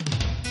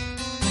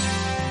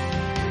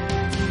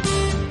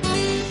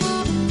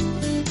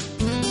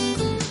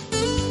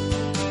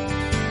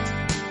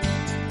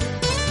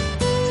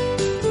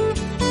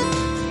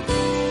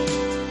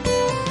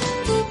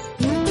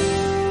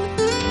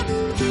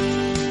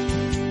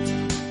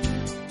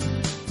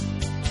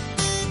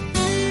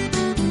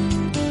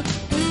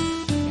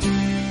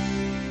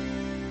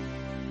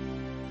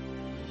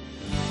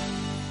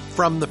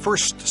From the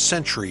first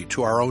century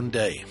to our own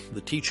day, the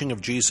teaching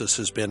of Jesus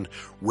has been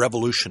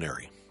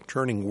revolutionary,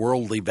 turning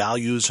worldly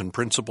values and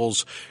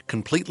principles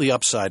completely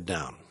upside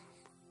down.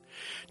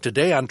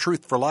 Today on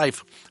Truth for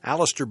Life,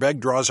 Alistair Begg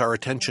draws our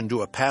attention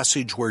to a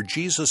passage where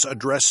Jesus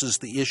addresses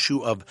the issue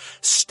of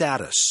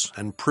status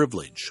and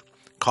privilege,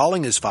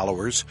 calling his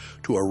followers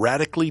to a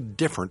radically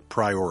different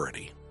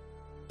priority.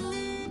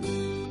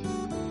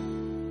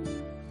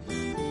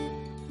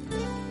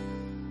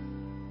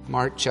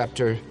 Mark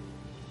chapter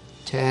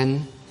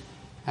 10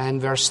 and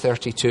verse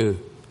 32.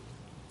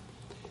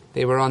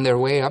 They were on their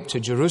way up to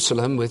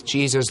Jerusalem with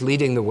Jesus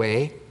leading the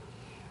way,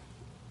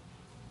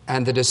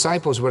 and the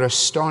disciples were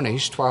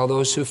astonished while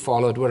those who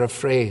followed were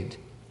afraid.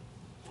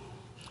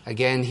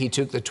 Again, he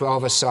took the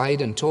 12 aside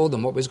and told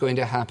them what was going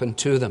to happen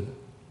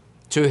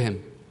to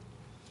him.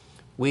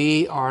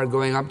 We are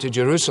going up to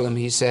Jerusalem,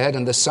 he said,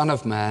 and the Son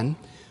of Man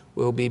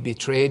will be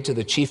betrayed to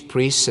the chief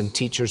priests and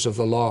teachers of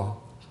the law.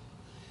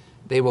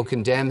 They will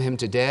condemn him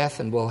to death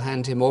and will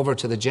hand him over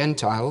to the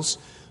Gentiles,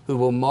 who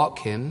will mock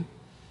him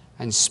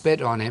and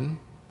spit on him,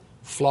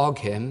 flog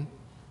him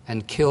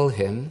and kill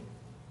him.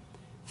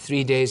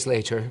 3 days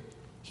later,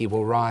 he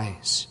will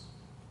rise.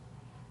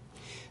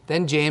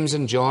 Then James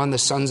and John, the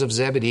sons of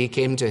Zebedee,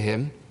 came to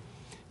him.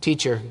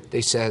 "Teacher,"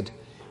 they said,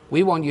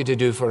 "we want you to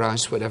do for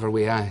us whatever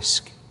we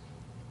ask."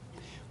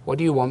 "What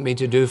do you want me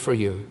to do for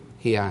you?"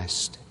 he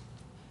asked.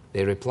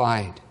 They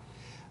replied,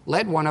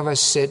 "Let one of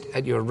us sit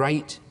at your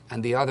right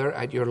and the other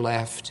at your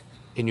left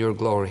in your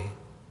glory."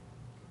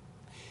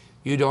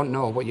 "You don't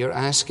know what you're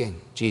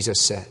asking," Jesus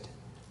said.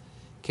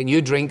 "Can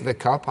you drink the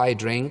cup I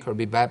drink or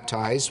be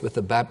baptized with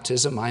the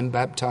baptism I'm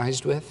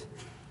baptized with?"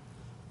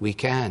 "We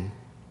can,"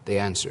 they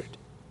answered.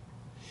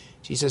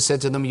 Jesus said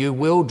to them, "You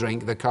will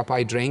drink the cup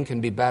I drink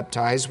and be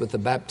baptized with the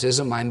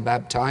baptism I'm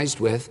baptized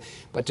with,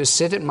 but to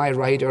sit at my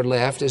right or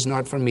left is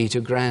not for me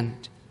to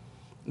grant.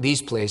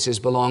 These places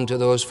belong to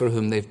those for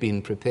whom they've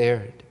been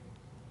prepared."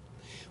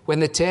 When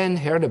the 10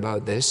 heard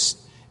about this,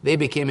 they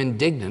became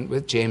indignant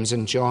with James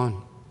and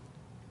John.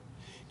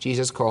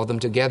 Jesus called them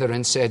together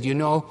and said, "You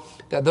know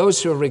that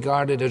those who are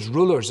regarded as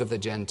rulers of the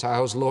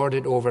Gentiles lord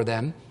it over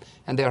them,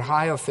 and their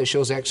high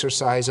officials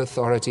exercise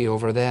authority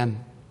over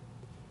them.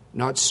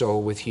 Not so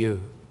with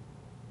you.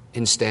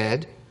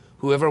 Instead,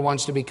 whoever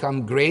wants to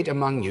become great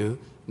among you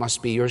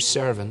must be your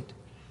servant,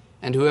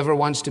 and whoever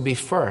wants to be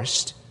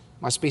first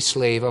must be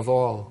slave of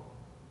all.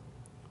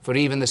 For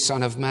even the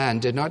Son of Man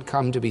did not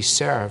come to be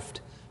served,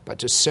 but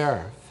to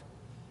serve,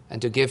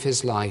 and to give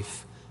his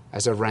life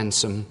as a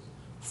ransom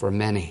for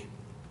many."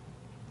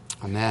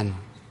 Amen.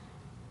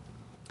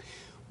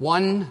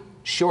 One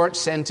short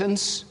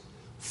sentence,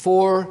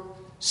 4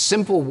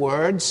 simple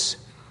words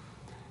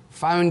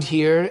found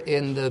here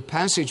in the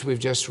passage we've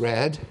just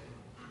read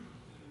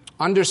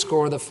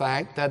underscore the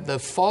fact that the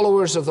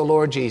followers of the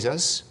Lord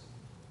Jesus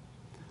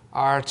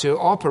are to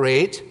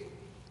operate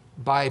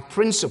by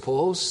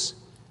principles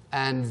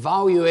and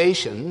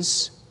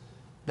valuations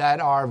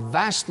that are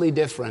vastly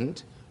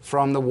different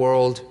from the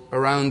world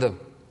around them.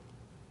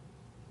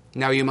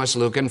 Now you must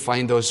look and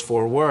find those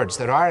 4 words.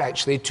 There are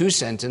actually 2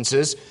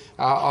 sentences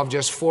of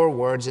just 4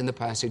 words in the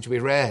passage we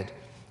read.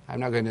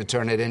 I'm not going to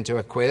turn it into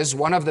a quiz.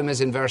 One of them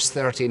is in verse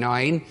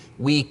 39,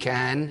 "We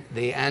can,"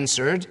 they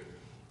answered,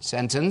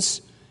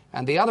 sentence.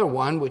 And the other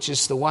one, which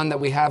is the one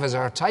that we have as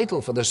our title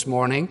for this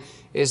morning,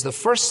 is the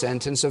first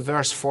sentence of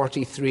verse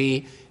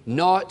 43,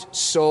 "Not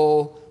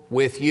so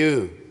with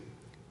you."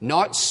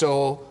 Not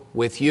so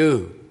with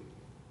you.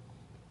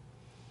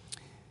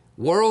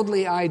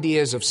 Worldly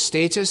ideas of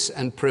status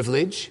and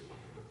privilege,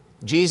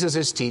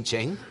 Jesus'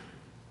 teaching,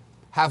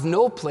 have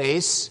no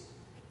place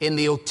in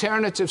the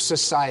alternative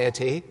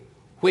society,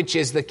 which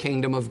is the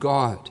kingdom of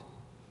God.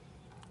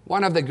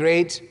 One of the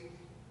great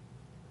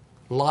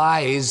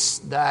lies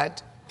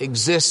that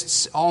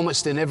exists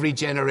almost in every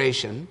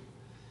generation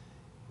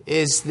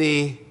is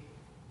the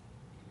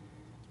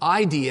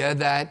idea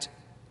that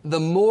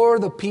the more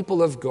the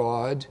people of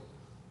God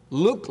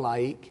look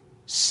like,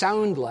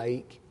 sound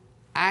like,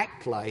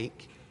 act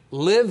like,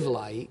 live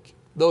like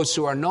those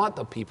who are not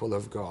the people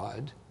of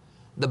God,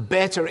 the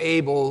better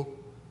able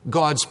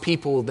God's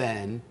people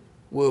then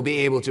will be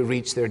able to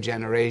reach their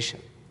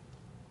generation.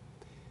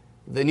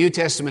 The New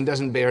Testament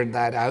doesn't bear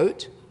that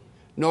out,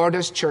 nor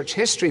does church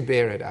history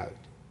bear it out.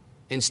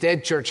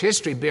 Instead, church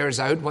history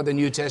bears out what the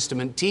New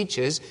Testament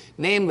teaches,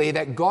 namely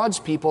that God's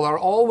people are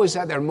always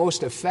at their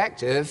most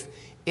effective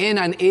in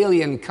an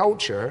alien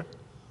culture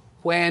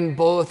when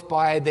both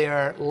by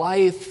their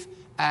life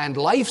and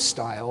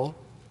lifestyle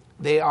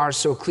they are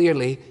so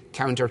clearly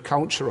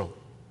countercultural.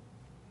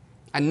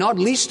 And not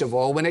least of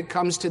all when it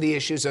comes to the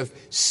issues of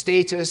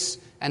status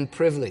and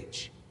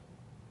privilege.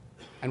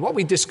 And what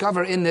we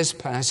discover in this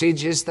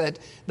passage is that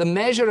the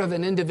measure of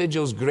an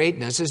individual's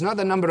greatness is not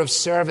the number of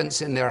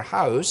servants in their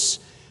house,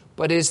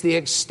 but is the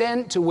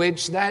extent to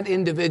which that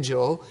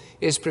individual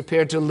is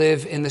prepared to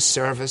live in the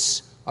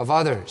service of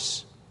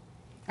others.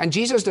 And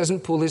Jesus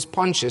doesn't pull his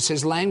punches.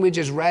 His language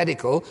is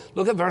radical.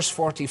 Look at verse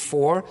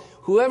 44.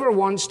 Whoever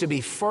wants to be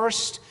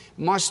first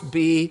must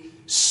be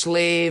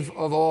slave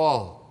of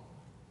all.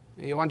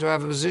 You want to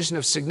have a position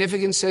of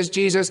significance, says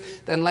Jesus,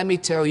 then let me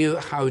tell you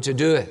how to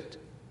do it.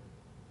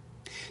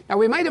 Now,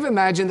 we might have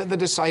imagined that the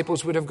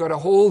disciples would have got a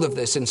hold of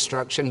this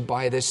instruction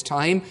by this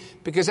time,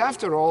 because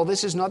after all,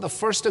 this is not the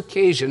first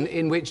occasion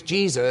in which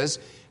Jesus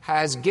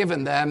has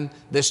given them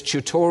this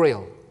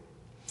tutorial.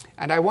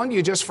 And I want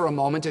you just for a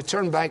moment to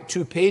turn back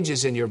 2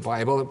 pages in your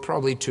Bible,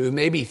 probably 2,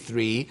 maybe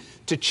 3,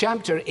 to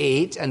chapter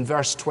 8 and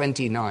verse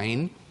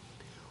 29,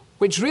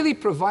 which really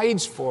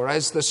provides for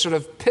us the sort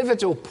of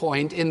pivotal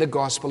point in the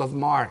Gospel of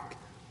Mark.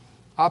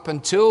 Up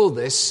until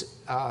this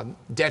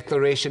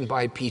declaration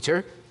by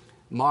Peter,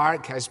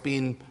 Mark has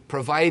been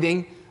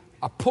providing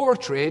a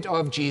portrait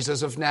of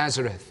Jesus of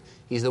Nazareth.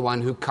 He's the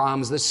one who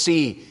calms the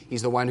sea.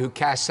 He's the one who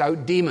casts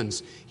out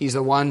demons. He's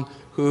the one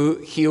who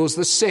heals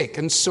the sick,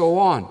 and so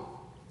on.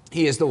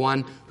 He is the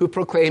one who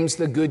proclaims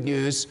the good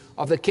news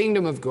of the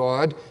kingdom of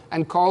God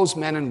and calls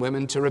men and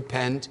women to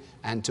repent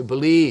and to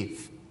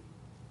believe.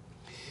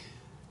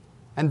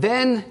 And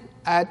then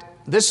at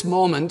this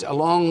moment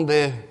along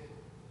the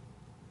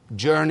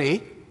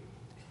journey,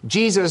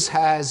 Jesus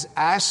has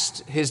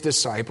asked his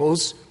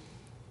disciples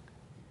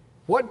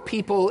what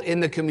people in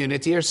the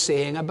community are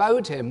saying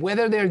about him,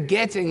 whether they're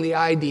getting the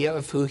idea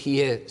of who he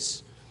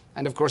is.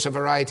 And of course, a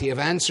variety of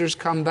answers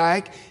come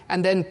back,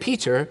 and then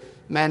Peter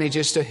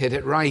manages to hit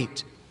it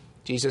right.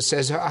 Jesus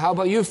says, how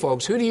about you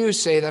folks? Who do you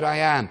say that I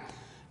am?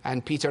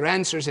 And Peter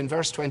answers in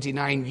verse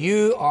 29,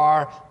 you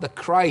are the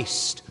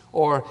Christ,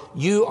 or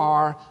you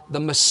are the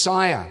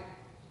Messiah.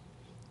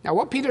 Now,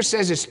 what Peter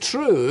says is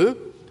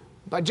true,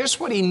 but just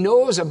what he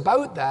knows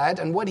about that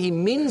and what he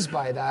means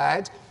by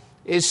that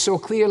is so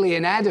clearly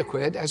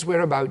inadequate, as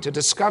we're about to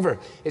discover.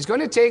 It's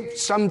going to take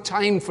some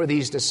time for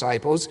these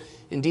disciples.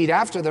 Indeed,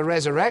 after the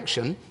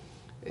resurrection,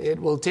 it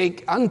will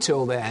take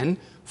until then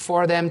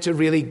for them to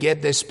really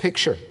get this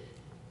picture.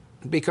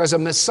 Because a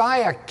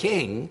Messiah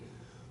king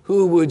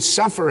who would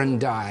suffer and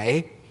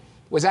die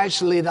was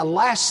actually the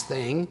last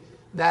thing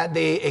that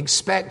they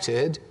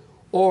expected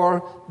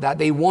or that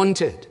they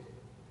wanted.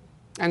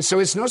 And so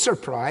it's no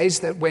surprise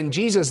that when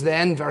Jesus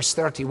then, verse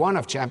 31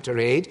 of chapter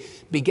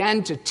 8,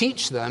 began to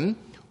teach them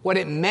what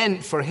it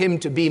meant for him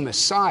to be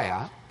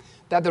Messiah,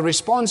 that the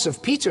response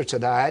of Peter to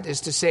that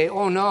is to say,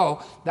 oh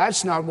no,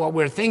 that's not what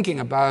we're thinking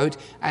about.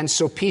 And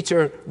so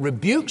Peter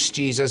rebukes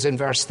Jesus in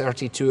verse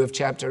 32 of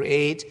chapter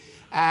 8,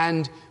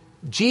 and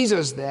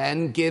Jesus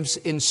then gives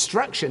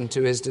instruction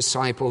to his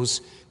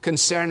disciples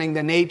concerning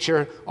the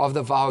nature of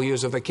the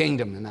values of the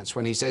kingdom. And that's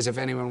when he says, if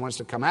anyone wants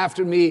to come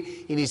after me,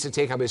 he needs to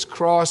take up his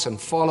cross and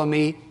follow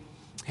me.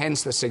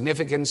 Hence the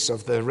significance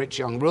of the rich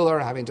young ruler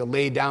having to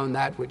lay down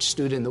that which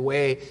stood in the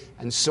way,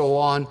 and so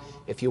on.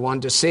 If you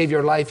want to save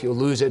your life, you'll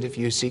lose it. If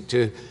you seek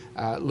to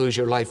lose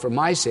your life for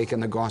my sake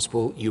in the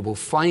gospel, you will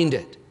find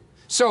it.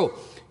 So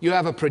you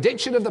have a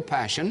prediction of the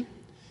passion,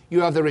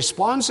 you have the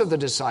response of the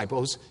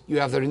disciples, you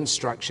have the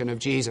instruction of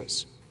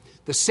Jesus.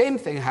 The same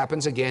thing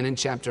happens again in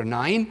chapter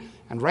 9,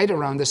 and right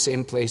around the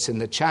same place in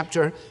the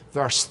chapter,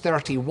 verse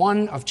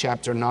 31 of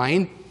chapter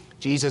 9,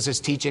 Jesus is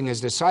teaching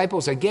his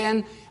disciples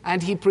again,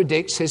 and he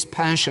predicts his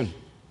passion.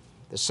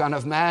 The Son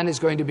of Man is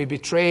going to be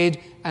betrayed,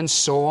 and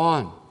so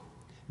on.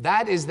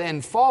 That is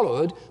then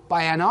followed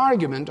by an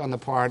argument on the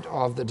part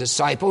of the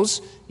disciples.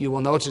 You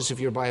will notice if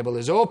your Bible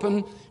is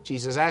open,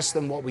 Jesus asked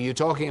them, what were you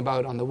talking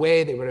about on the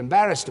way? They were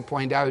embarrassed to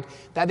point out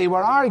that they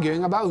were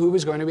arguing about who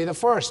was going to be the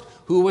first,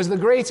 who was the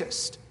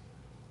greatest.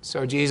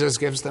 So Jesus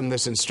gives them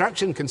this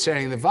instruction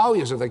concerning the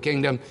values of the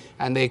kingdom,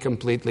 and they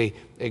completely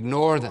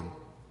ignore them.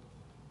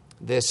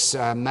 This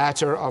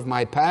matter of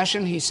my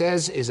passion, he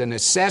says, is a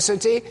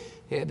necessity.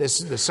 The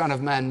Son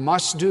of Man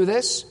must do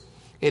this.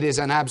 It is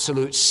an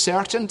absolute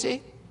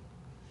certainty.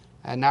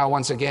 And now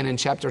once again in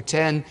chapter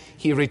 10,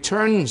 he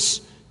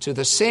returns to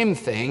the same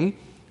thing,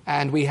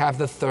 and we have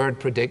the third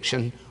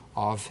prediction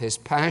of his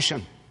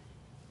passion.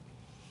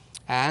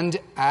 And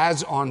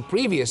as on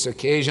previous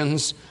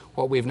occasions,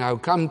 what we've now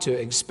come to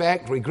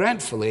expect,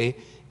 regretfully,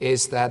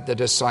 is that the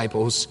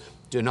disciples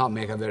do not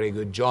make a very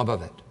good job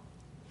of it.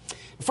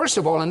 First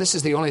of all, and this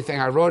is the only thing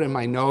I wrote in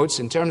my notes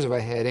in terms of a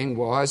heading,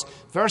 was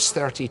verse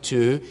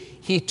 32,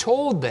 he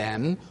told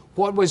them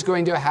what was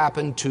going to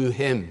happen to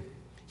him.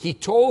 He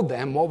told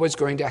them what was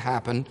going to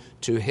happen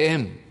to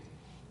him.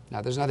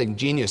 Now, there's nothing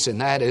genius in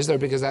that, is there?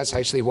 Because that's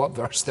actually what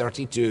verse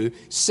 32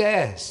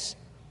 says.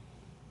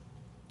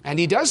 And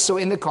he does so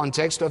in the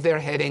context of their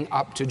heading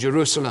up to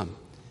Jerusalem.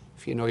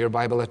 If you know your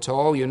Bible at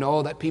all, you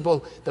know that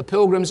the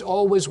pilgrims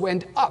always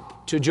went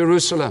up to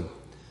Jerusalem.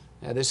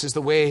 Now, this is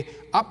the way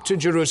up to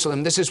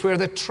Jerusalem. This is where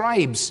the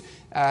tribes,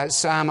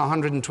 Psalm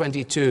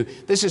 122,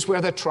 this is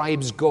where the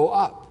tribes go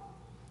up.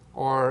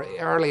 Or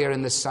earlier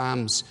in the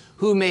Psalms,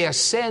 who may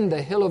ascend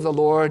the hill of the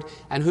Lord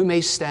and who may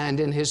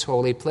stand in his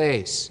holy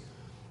place.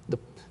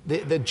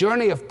 The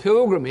journey of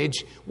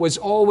pilgrimage was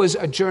always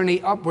a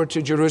journey upward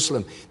to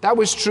Jerusalem. That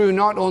was true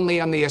not only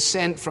on the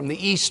ascent from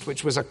the east,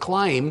 which was a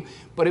climb,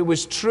 but it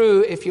was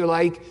true, if you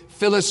like,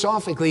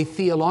 philosophically,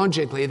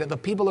 theologically, that the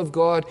people of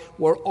God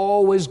were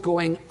always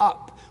going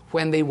up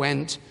when they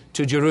went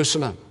to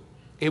Jerusalem.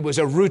 It was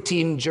a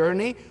routine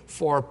journey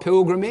for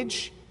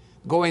pilgrimage.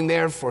 going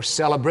there for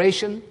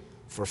celebration,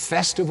 for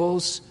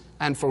festivals,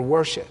 and for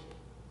worship.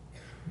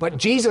 But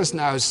Jesus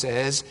now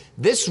says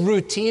this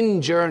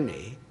routine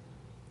journey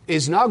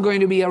is not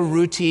going to be a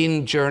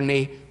routine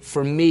journey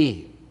for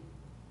me.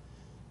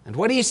 And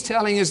what he's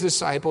telling his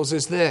disciples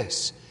is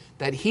this,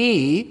 that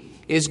he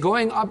is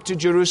going up to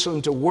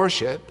Jerusalem to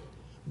worship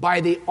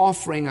by the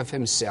offering of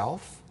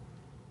himself.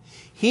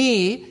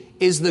 He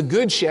is the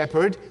good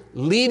shepherd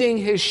leading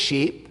his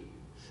sheep,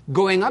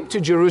 going up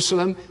to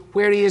Jerusalem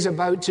where he is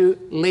about to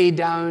lay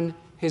down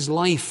his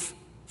life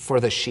for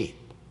the sheep.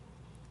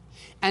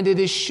 And it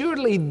is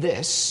surely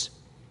this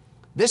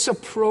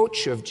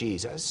approach of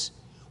Jesus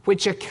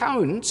which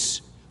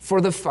accounts for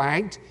the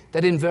fact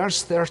that in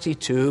verse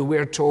 32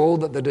 we're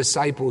told that the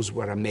disciples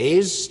were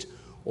amazed,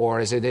 or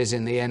as it is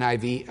in the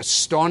NIV,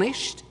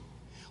 astonished,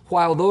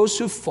 while those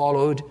who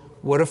followed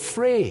were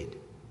afraid.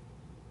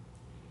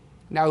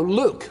 Now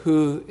Luke,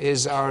 who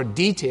is our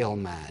detail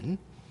man,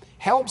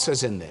 helps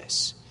us in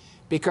this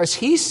because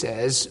he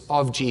says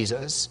of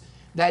Jesus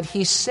that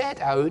he set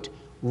out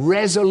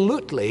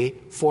resolutely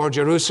for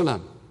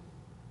Jerusalem.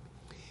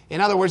 In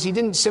other words, he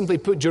didn't simply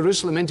put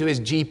Jerusalem into his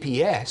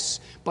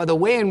GPS, but the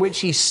way in which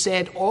he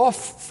set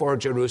off for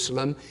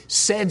Jerusalem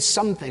said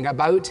something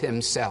about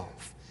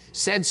himself,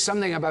 said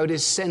something about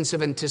his sense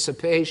of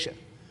anticipation.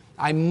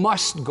 I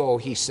must go,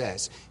 he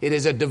says. It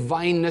is a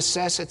divine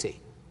necessity.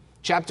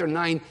 Chapter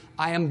 9,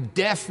 I am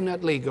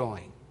definitely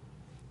going.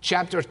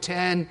 Chapter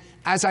 10,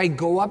 as I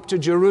go up to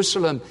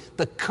Jerusalem,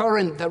 the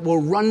current that will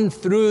run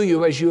through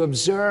you as you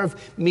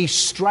observe me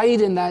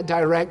stride in that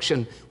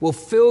direction will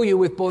fill you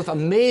with both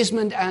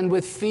amazement and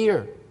with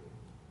fear.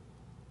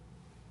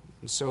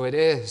 And so it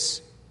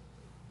is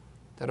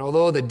that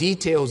although the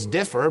details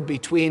differ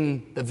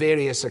between the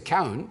various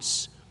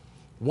accounts,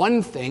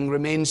 one thing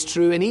remains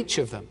true in each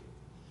of them.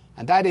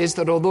 And that is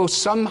that although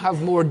some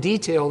have more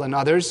detail than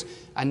others,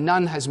 and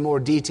none has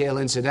more detail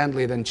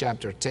incidentally than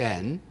chapter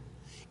 10,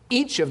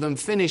 each of them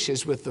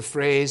finishes with the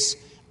phrase,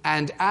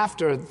 and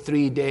after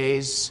 3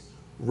 days,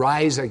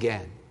 rise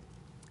again.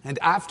 And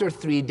after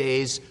 3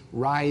 days,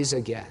 rise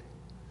again.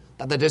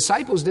 That the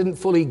disciples didn't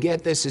fully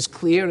get this is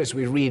clear as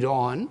we read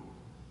on,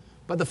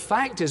 but the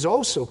fact is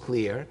also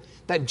clear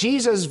that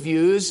Jesus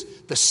views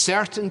the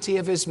certainty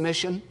of his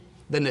mission,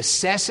 the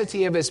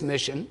necessity of his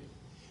mission,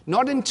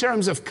 not in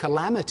terms of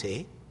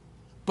calamity,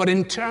 but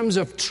in terms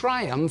of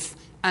triumph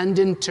and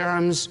in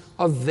terms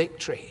of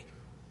victory.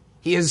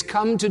 He has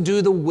come to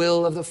do the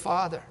will of the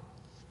Father.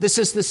 This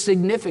is the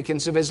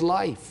significance of his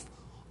life.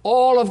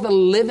 All of the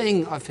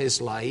living of his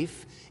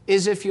life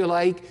is, if you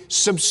like,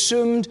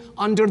 subsumed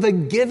under the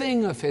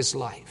giving of his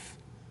life.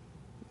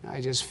 I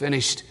just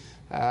finished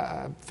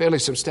a fairly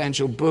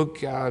substantial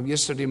book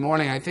yesterday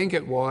morning, I think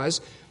it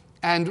was,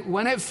 and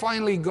when it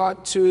finally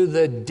got to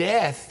the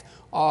death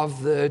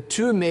of the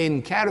two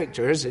main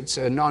characters, it's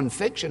a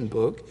non-fiction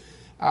book,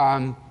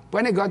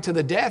 when it got to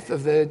the death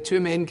of the two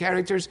main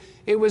characters,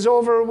 it was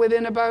over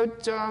within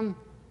about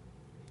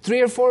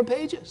 3 or 4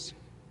 pages.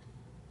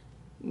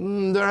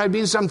 There had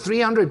been some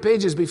 300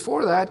 pages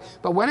before that,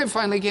 but when it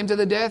finally came to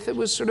the death, it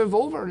was sort of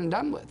over and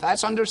done with.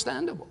 That's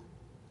understandable.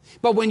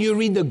 But when you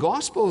read the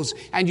Gospels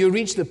and you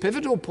reach the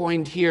pivotal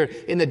point here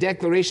in the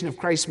declaration of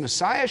Christ's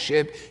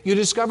Messiahship, you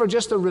discover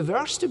just the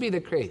reverse to be the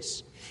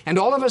case. And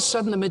all of a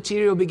sudden the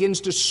material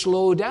begins to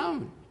slow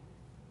down.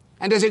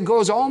 And as it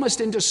goes almost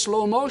into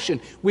slow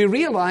motion, we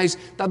realize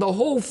that the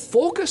whole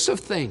focus of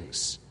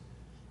things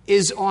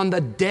is on the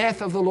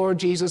death of the Lord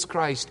Jesus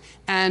Christ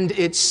and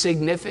its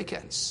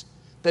significance.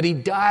 That he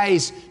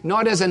dies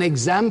not as an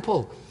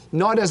example,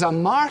 not as a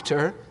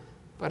martyr,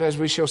 but as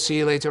we shall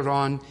see later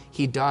on,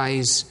 he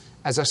dies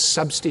as a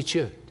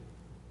substitute.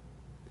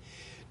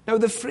 Now,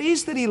 the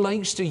phrase that he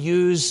likes to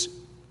use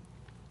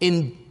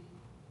in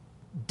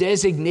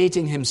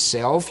designating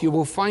himself, you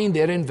will find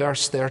there in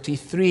verse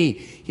 33.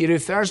 He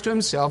refers to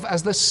himself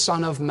as the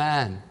Son of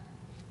Man.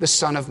 The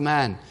Son of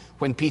Man.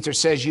 When Peter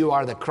says, you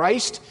are the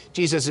Christ,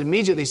 Jesus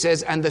immediately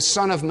says, and the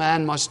Son of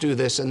Man must do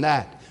this and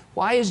that.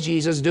 Why is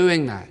Jesus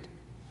doing that?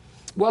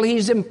 Well,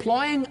 he's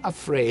employing a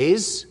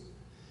phrase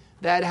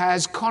that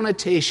has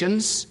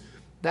connotations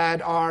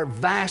that are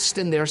vast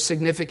in their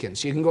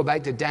significance. You can go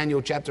back to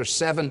Daniel chapter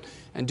 7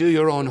 and do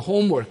your own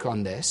homework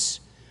on this.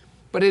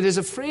 But it is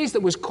a phrase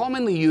that was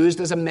commonly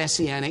used as a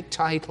messianic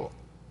title.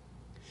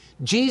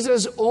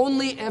 Jesus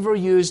only ever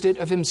used it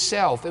of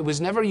himself. It was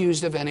never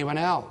used of anyone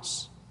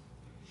else.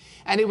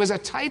 And it was a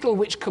title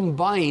which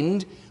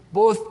combined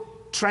both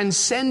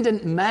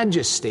transcendent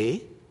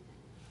majesty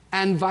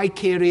and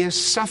vicarious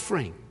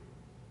suffering.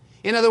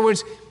 In other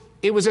words,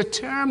 it was a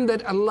term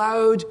that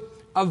allowed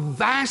a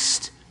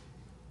vast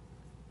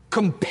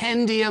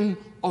compendium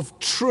of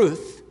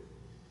truth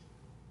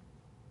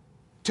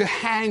to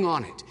hang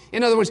on it.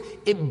 In other words,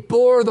 it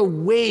bore the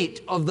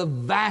weight of the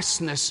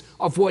vastness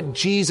of what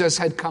Jesus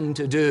had come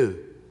to do.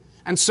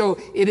 And so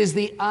it is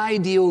the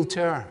ideal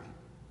term.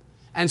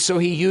 And so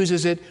he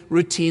uses it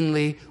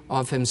routinely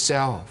of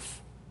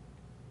himself.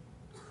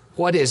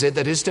 What is it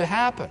that is to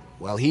happen?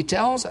 Well, he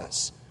tells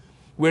us.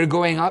 We're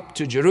going up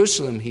to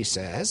Jerusalem, he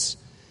says,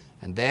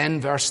 And then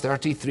verse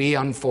 33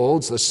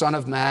 unfolds, the Son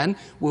of Man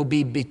will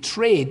be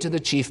betrayed to the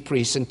chief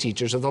priests and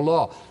teachers of the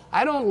law.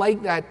 I don't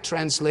like that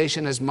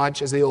translation as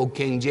much as the old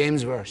King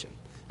James Version.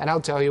 And I'll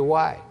tell you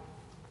why.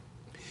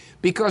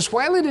 Because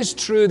while it is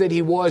true that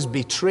he was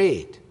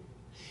betrayed,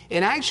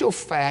 in actual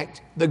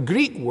fact, the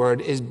Greek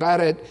word is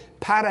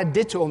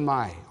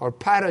paraditomai, or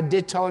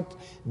paradidotai,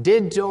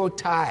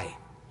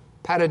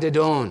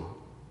 paradidon.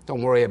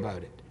 Don't worry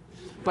about it.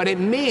 But it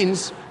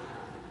means,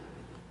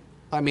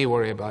 let me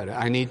worry about it,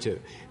 I need to.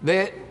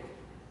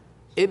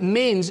 It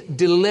means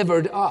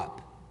delivered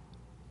up.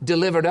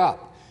 Delivered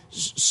up.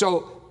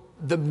 So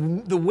the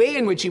way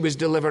in which he was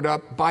delivered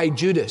up by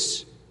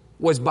Judas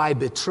was by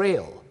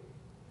betrayal.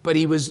 But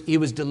he was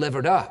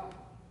delivered up.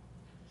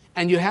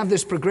 And you have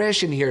this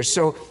progression here.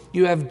 So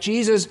you have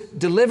Jesus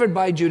delivered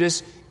by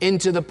Judas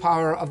into the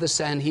power of the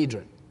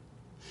Sanhedrin.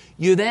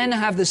 You then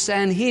have the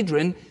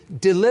Sanhedrin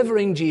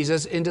delivering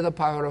Jesus into the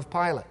power of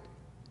Pilate.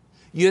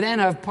 You then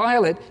have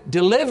Pilate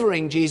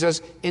delivering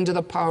Jesus into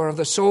the power of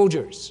the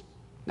soldiers.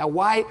 Now,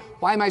 why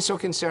am I so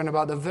concerned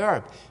about the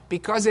verb?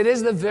 Because it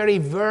is the very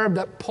verb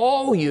that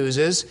Paul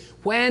uses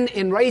when,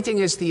 in writing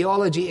his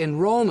theology in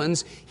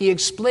Romans, he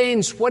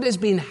explains what has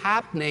been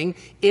happening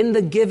in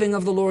the giving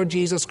of the Lord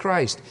Jesus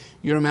Christ.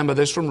 You remember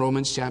this from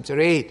Romans chapter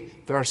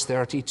 8, verse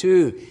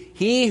 32.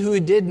 He who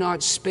did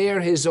not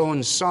spare his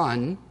own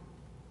son,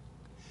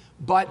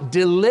 but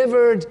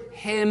delivered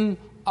him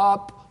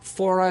up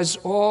for us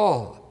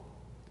all.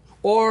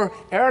 Or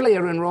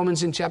earlier in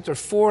Romans in chapter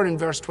 4 and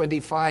verse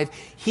 25,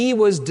 he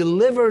was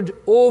delivered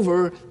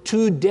over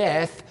to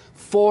death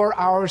for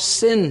our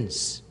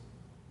sins.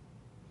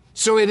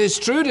 So it is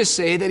true to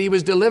say that he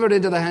was delivered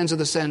into the hands of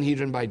the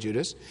Sanhedrin by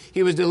Judas.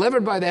 He was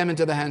delivered by them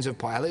into the hands of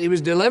Pilate. He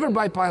was delivered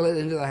by Pilate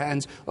into the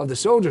hands of the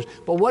soldiers.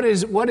 But what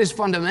is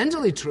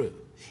fundamentally true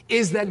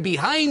is that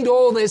behind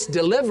all this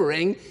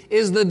delivering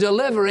is the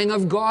delivering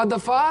of God the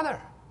Father.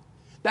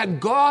 That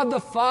God the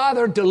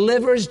Father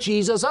delivers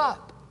Jesus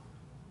up.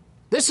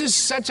 This is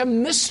such a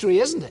mystery,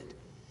 isn't it?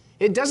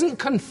 It doesn't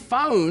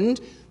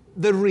confound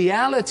the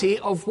reality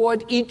of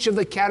what each of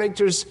the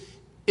characters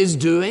is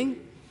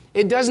doing.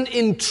 It doesn't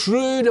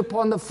intrude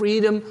upon the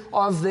freedom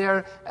of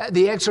the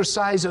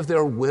exercise of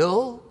their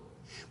will.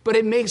 But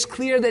it makes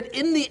clear that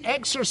in the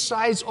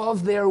exercise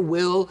of their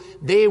will,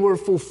 they were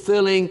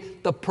fulfilling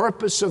the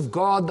purpose of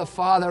God the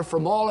Father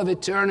from all of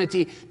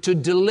eternity to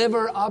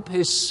deliver up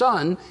his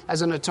Son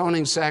as an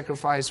atoning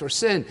sacrifice for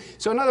sin.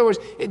 So in other words,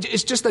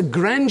 it's just the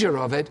grandeur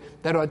of it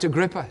that ought to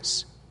grip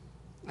us.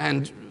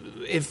 And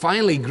it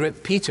finally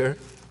gripped Peter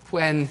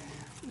when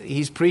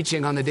he's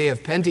preaching on the day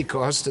of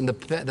Pentecost, and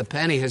the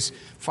penny has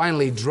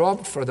finally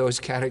dropped for those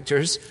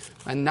characters,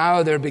 and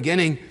now they're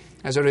beginning,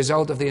 as a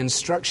result of the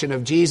instruction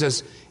of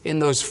Jesus in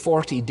those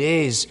 40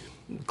 days,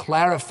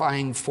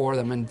 clarifying for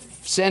them and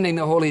sending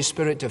the Holy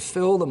Spirit to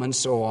fill them and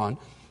so on.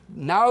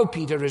 Now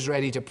Peter is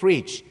ready to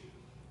preach.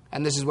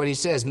 And this is what he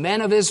says, "Men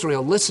of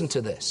Israel, listen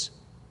to this."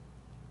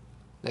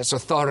 That's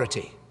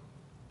authority.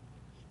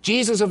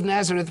 "Jesus of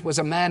Nazareth was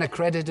a man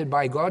accredited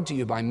by God to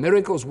you by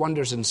miracles,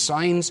 wonders, and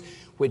signs,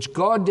 which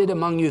God did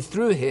among you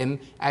through him,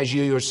 as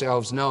you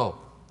yourselves know."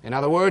 In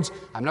other words,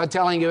 I'm not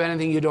telling you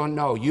anything you don't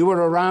know. You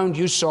were around,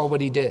 you saw what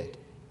he did.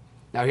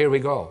 Now here we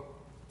go.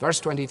 Verse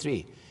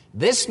 23.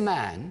 "This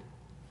man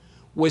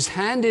was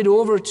handed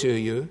over to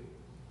you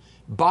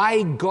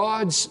by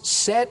God's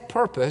set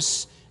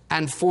purpose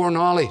and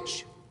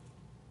foreknowledge.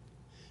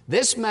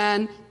 This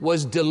man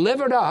was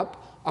delivered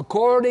up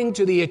according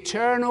to the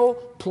eternal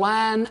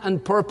plan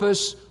and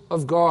purpose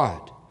of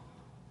God.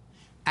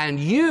 And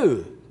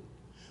you,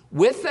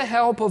 with the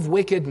help of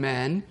wicked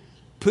men,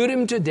 put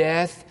him to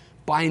death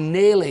by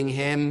nailing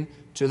him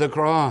to the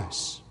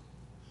cross.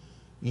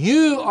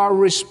 You are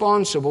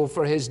responsible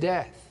for his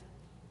death.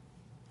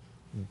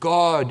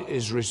 God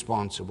is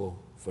responsible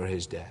for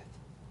his death.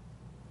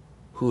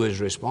 Who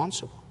is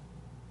responsible?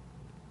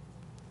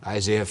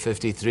 Isaiah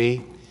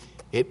 53,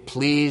 "It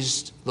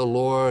pleased the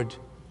Lord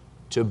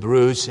to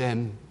bruise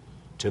him,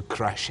 to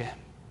crush him."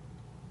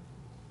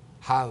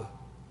 How?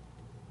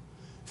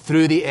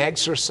 Through the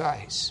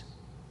exercise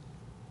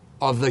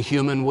of the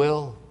human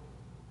will.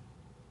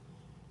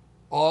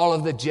 All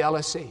of the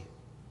jealousy,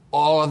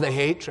 all of the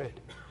hatred,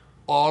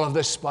 all of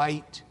the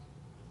spite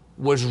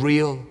was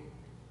real.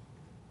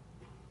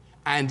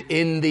 And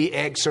in the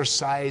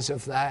exercise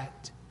of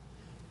that,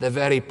 the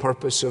very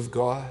purpose of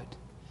God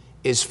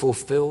is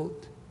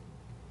fulfilled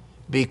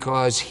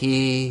because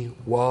he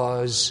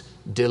was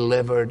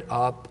delivered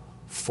up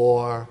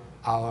for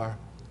our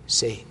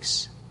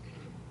sakes.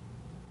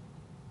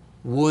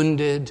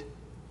 Wounded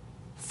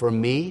for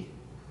me.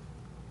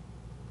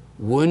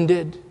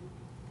 Wounded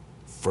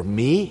for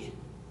me.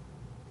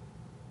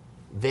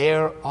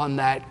 There on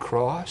that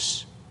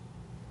cross,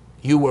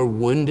 you were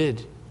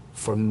wounded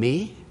for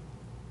me.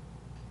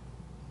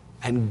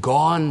 And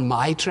gone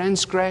my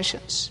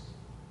transgressions.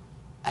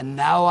 And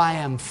now I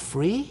am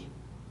free.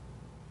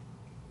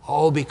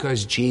 All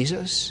because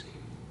Jesus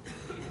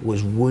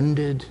was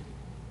wounded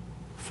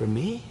for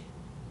me.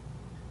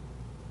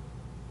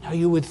 Now Now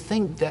you would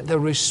think that the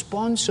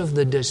response of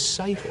the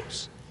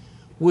disciples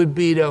would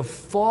be to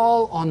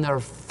fall on their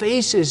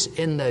faces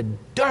in the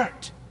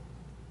dirt.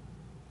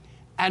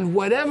 And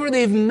whatever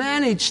they've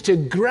managed to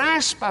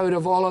grasp out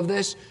of all of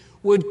this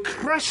would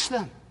crush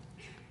them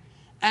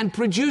and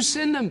produce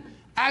in them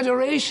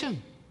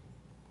adoration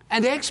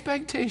and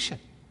expectation.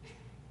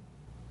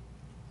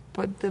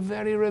 But the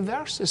very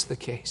reverse is the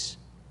case.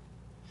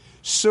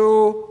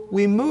 So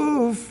we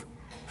move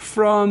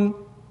from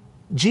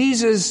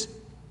Jesus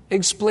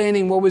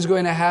explaining what was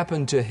going to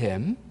happen to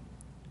him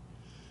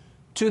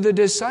to the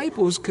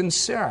disciples'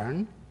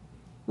 concern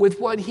with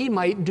what he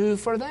might do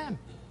for them.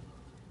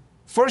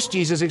 First,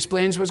 Jesus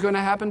explains what's going to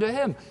happen to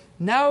him.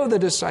 Now the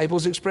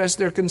disciples express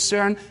their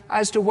concern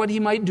as to what he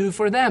might do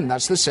for them.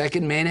 That's the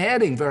second main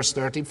heading, verse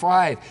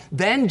 35.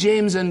 Then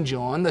James and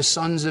John, the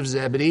sons of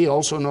Zebedee,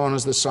 also known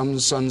as the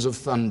sons of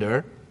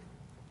thunder,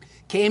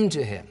 came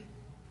to him.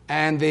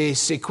 And they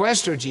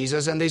sequester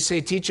Jesus and they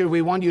say, "Teacher,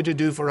 we want you to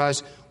do for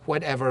us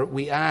whatever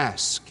we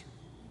ask."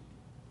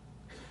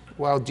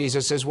 Well,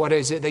 Jesus says, "What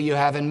is it that you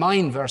have in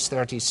mind?" Verse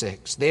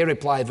 36. They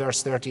reply,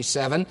 verse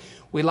 37,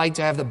 "We'd like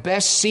to have the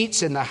best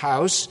seats in the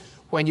house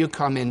when you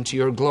come into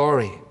your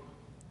glory."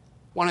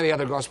 One of the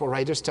other gospel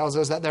writers tells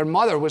us that their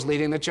mother was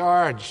leading the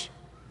charge.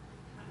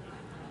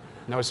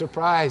 No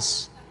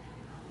surprise.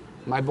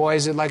 "My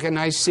boys would like a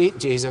nice seat,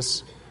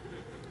 Jesus.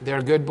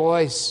 They're good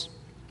boys."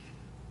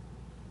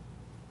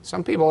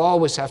 Some people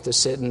always have to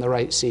sit in the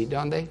right seat,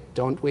 don't they?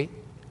 Don't we?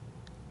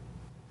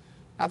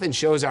 Nothing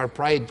shows our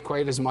pride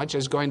quite as much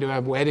as going to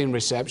a wedding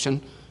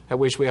reception at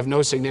which we have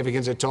no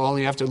significance at all, and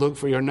you have to look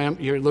for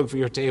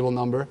your table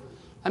number.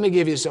 Let me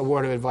give you a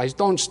word of advice.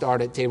 Don't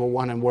start at table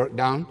 1 and work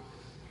down.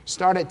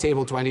 Start at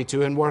table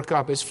 22 and work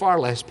up. It's far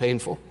less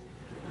painful.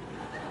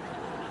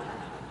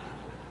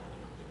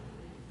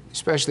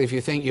 Especially if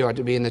you think you ought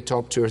to be in the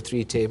top 2 or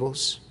 3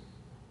 tables.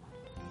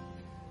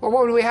 Well,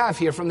 what do we have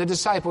here from the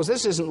disciples?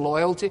 This isn't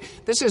loyalty.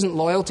 This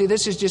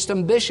is just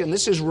ambition.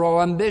 This is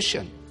raw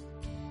ambition.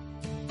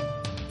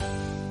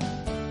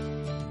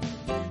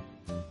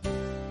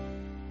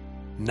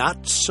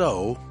 Not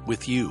so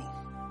with you.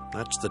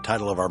 That's the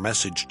title of our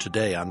message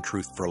today on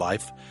Truth for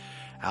Life.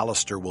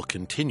 Alistair will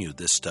continue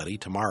this study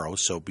tomorrow,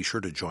 so be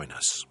sure to join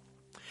us.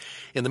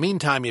 In the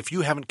meantime, if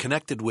you haven't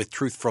connected with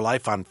Truth for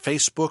Life on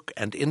Facebook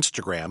and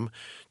Instagram,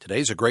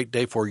 today's a great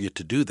day for you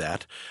to do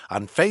that.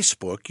 On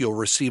Facebook, you'll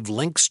receive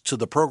links to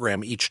the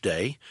program each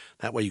day.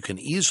 That way you can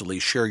easily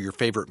share your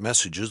favorite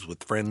messages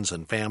with friends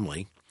and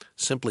family.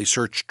 Simply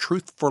search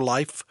Truth for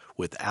Life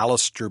with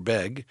Alistair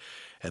Begg,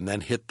 and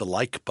then hit the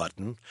like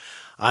button.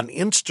 On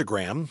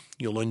Instagram,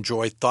 you'll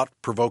enjoy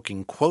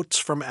thought-provoking quotes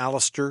from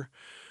Alistair,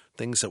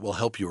 things that will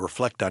help you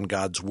reflect on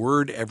God's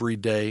Word every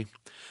day.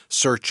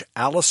 Search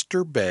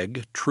Alistair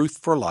Begg, Truth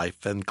for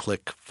Life, and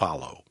click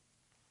follow.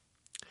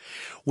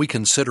 We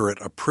consider it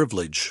a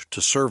privilege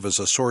to serve as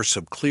a source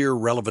of clear,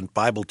 relevant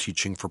Bible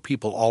teaching for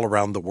people all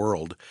around the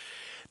world.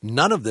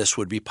 None of this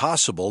would be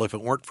possible if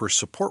it weren't for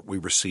support we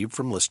receive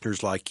from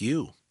listeners like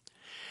you.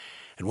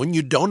 And when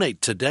you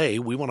donate today,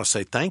 we want to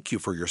say thank you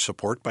for your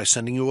support by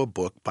sending you a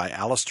book by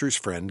Alistair's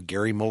friend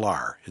Gary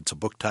Millar. It's a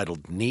book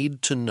titled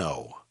Need to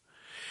Know.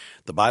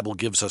 The Bible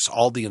gives us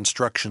all the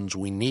instructions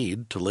we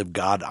need to live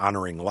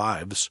God-honoring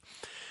lives.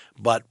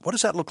 But what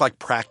does that look like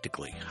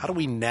practically? How do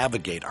we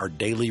navigate our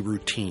daily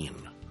routine?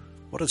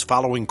 What does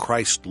following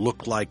Christ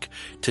look like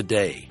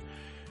today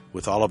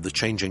with all of the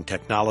changing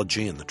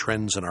technology and the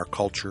trends in our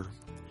culture?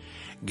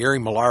 Gary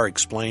Millar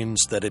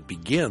explains that it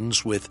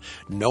begins with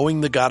knowing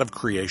the God of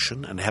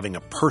creation and having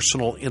a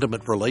personal,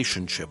 intimate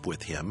relationship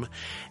with Him,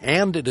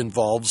 and it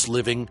involves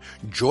living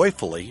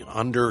joyfully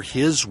under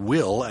His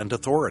will and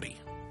authority.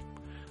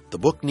 The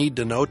book Need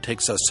to Know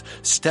takes us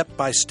step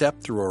by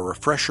step through a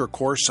refresher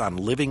course on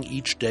living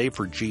each day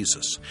for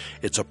Jesus.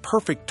 It's a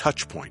perfect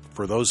touch point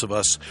for those of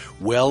us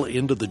well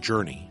into the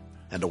journey,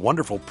 and a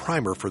wonderful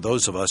primer for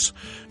those of us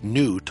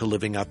new to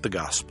living out the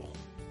gospel.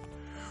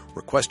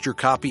 Request your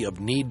copy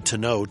of Need to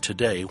Know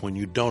today when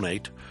you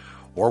donate,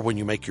 or when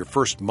you make your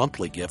first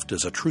monthly gift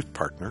as a Truth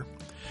Partner.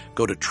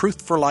 Go to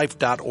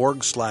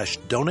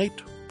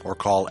truthforlife.org/donate or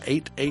call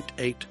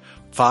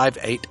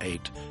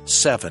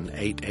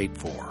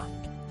 888-588-7884.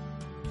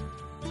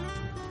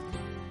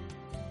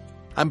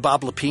 I'm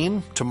Bob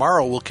Lepine.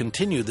 Tomorrow we'll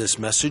continue this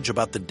message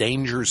about the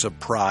dangers of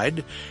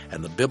pride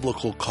and the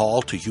biblical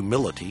call to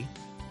humility.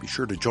 Be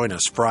sure to join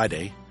us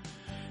Friday.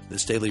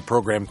 This daily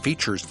program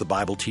features the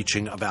Bible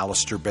teaching of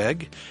Alistair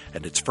Begg,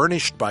 and it's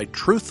furnished by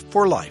Truth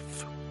for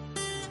Life,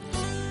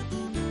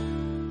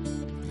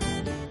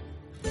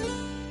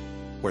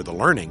 where the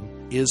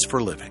learning is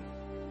for living.